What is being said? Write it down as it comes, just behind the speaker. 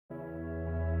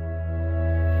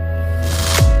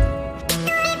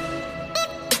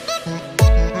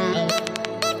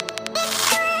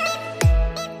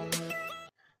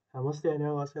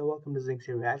Namaste and welcome to Zinc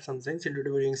Reacts. I'm Zinc and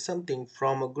today we're doing something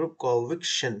from a group called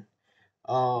VICTON.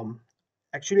 Um,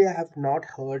 Actually, I have not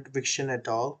heard VICTON at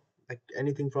all, like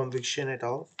anything from VICTON at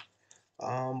all.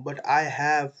 But I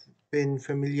have been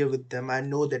familiar with them. I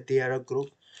know that they are a group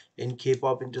in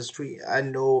K-pop industry. I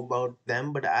know about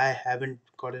them, but I haven't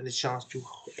gotten a chance to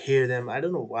hear them. I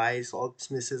don't know why it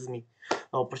always misses me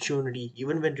the opportunity.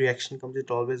 Even when reaction comes,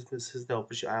 it always misses the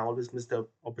opportunity. I always miss the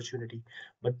opportunity.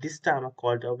 But this time I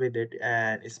caught up with it,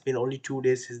 and it's been only 2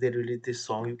 days since they released this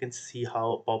song. You can see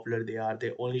how popular they are.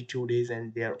 They're only 2 days,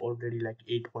 and they are already like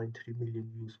 8.3 million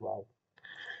views. Wow!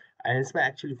 And it's my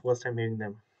actually first time hearing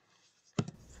them.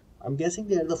 I'm guessing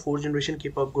they are the fourth generation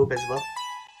K-pop group as well,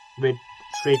 with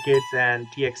Stray Kids and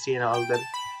TXT and all them.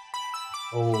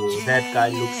 Oh, that guy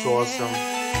looks so awesome.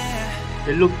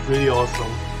 They look really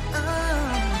awesome.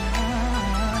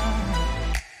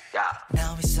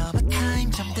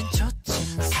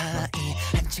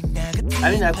 I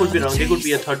mean, I could be wrong. They could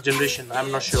be a third generation.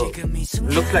 I'm not sure.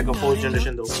 Looks like a fourth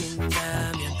generation though.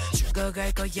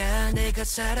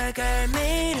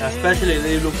 Especially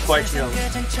they look quite young,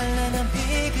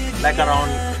 like around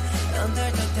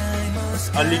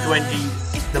early 20s.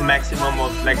 The maximum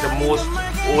of like the most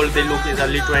old they look is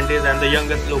early 20s, and the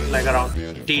youngest look like around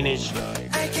teenage.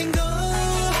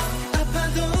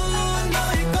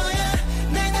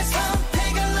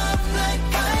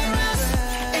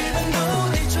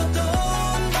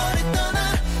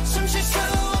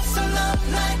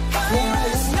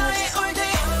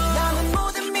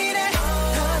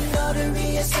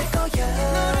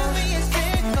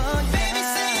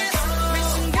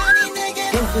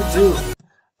 Dude,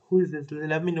 who is this?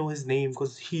 Let me know his name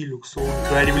because he looks so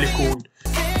incredibly cool.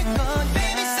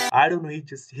 I don't know,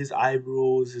 his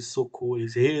eyebrows is so cool,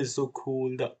 his hair is so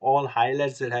cool, the all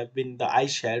highlights that have been the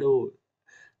eyeshadow,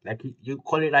 like you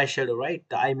call it eyeshadow, right?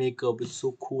 The eye makeup is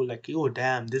so cool, like oh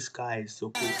damn, this guy is so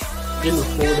cool. He looks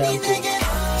so damn cool.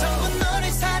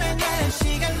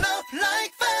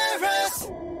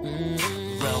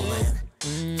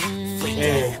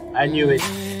 Hey, I knew it.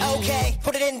 Okay,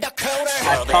 put it in the coder.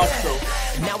 I thought so.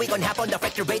 Now we gon' hop on the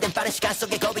factory rate and 빠른 시간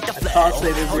속에 go with the flow. I thought so,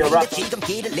 it would be a rap. 지금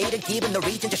길을 잃은 기분, no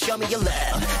reason to show me your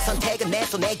love. 선택은 내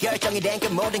손에 결정이 된 그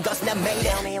모든 것은 난 made it.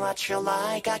 Tell me what you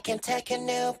like, I can take you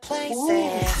new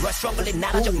places. Rush strongly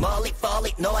나눠줘 멀리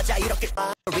멀리 너와 자유롭게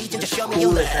reason to show me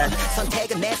your love.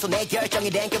 선택은 내 손에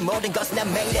결정이 된 그 모든 것은 난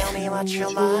made it. Tell me what you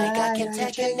like, I can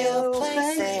take you new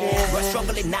places. Rush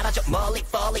strongly 나눠줘 멀리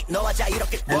멀리 너와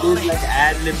자유롭게. And there's like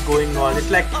ad-lib going on. It's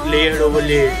like layered over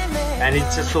layered, and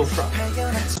it's just so fun.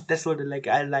 That's what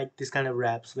I like this kind of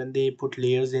raps when they put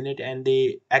layers in it and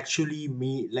they actually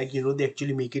they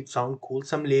actually make it sound cool.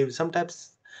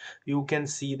 Sometimes you can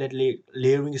see that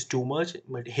layering is too much,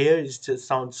 but here it just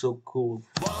sounds so cool.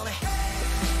 It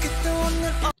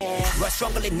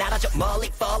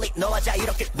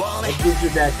gives you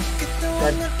that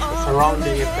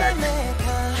surrounding effect,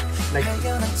 like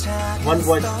one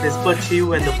voice whispers to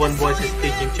you and the one voice is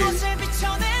speaking to you.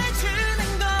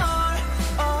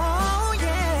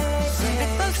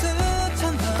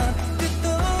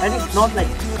 And it's not like,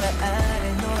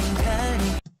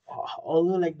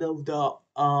 although like the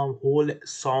whole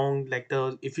song, like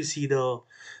if you see the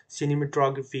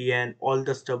cinematography and all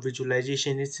the stuff,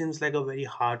 visualization, it seems like a very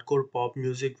hardcore pop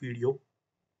music video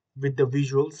with the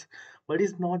visuals, but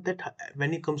it's not that.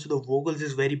 When it comes to the vocals,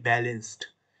 it's very balanced.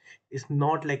 It's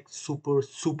not like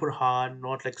super hard,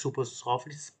 not like super soft.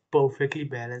 It's perfectly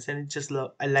balanced, and it's just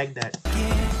I like that.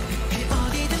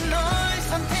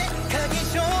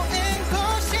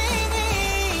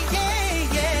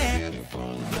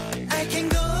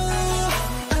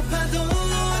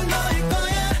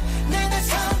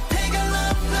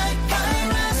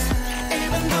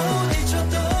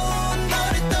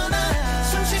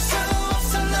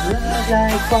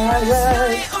 Like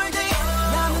fire.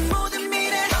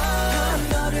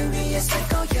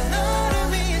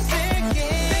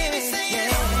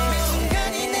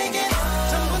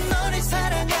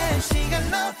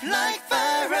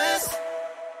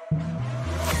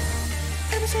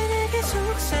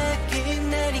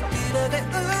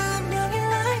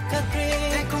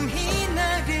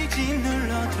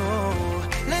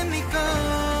 Let me go.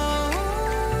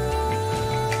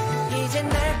 이제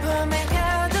날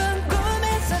보내가던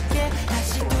꿈에서 깨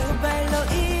다시 두 발로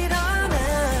일어나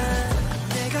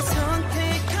내가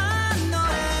선택한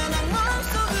너의 낭만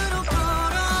속으로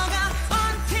걸어가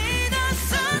until the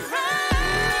sunrise.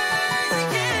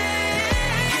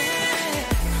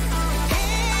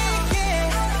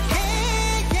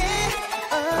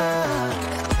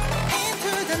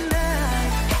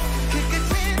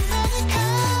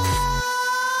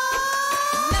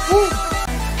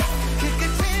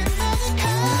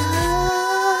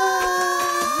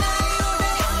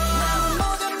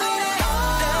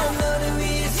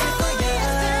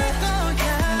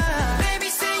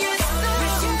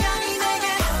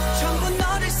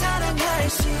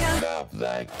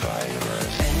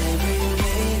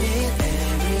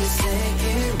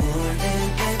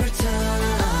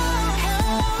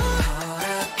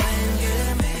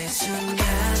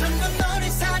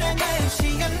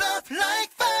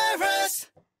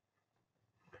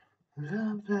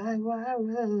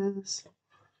 Paris.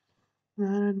 Na,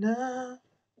 na, na.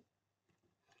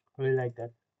 Really like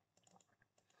that.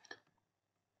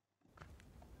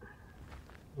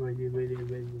 Really, really,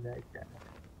 really like that.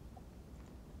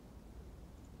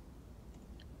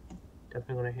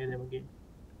 Definitely gonna hear them again.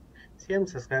 See, I'm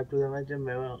subscribed to them. I just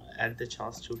never had the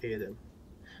chance to hear them.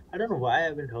 I don't know why I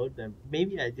haven't heard them.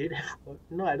 Maybe I did.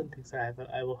 No, I don't think so. I have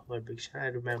ever heard Big. I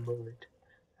remember it.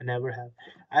 I never have.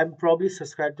 I'm probably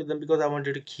subscribed to them because I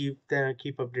wanted to keep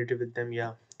updated with them.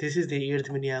 Yeah, this is the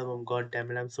eighth mini album. God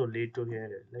damn it, I'm so late to hear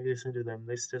it. Like listen to them.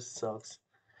 This just sucks.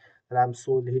 And I'm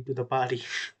so late to the party.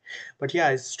 But yeah,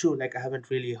 it's true. Like I haven't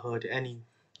really heard any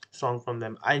song from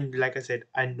them. I like I said,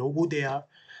 I know who they are.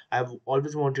 I've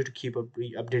always wanted to keep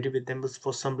updated with them, but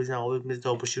for some reason I always miss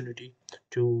the opportunity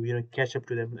to catch up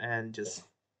to them and just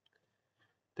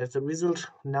that's the result.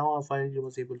 Now I finally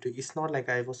was able to. It's not like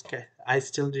I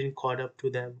still didn't caught up to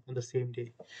them on the same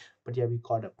day, but yeah, we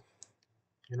caught up.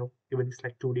 Even it's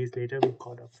like 2 days later, we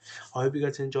caught up. I hope you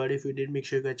guys enjoyed. If you did, make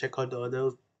sure you guys check out the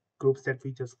other groups that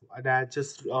I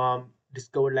just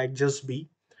discovered, like Just Be.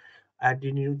 I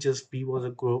didn't know Just Be was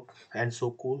a group and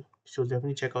so cool. So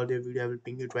definitely check out their video. I will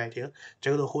ping it right here.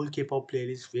 Check out the whole K-pop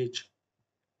playlist, which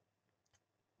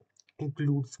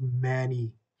includes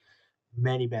many,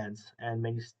 many bands and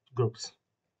many groups.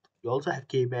 We also have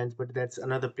K bands, but that's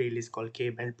another playlist called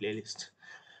K band playlist.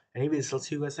 Anyways, I'll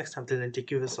see you guys next time. Till then, take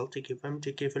care of yourself, take care of family,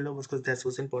 take care of your loved ones, because that's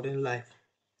what's important in life.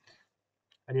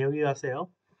 And here we are, say,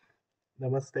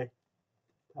 namaste.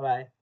 Bye bye.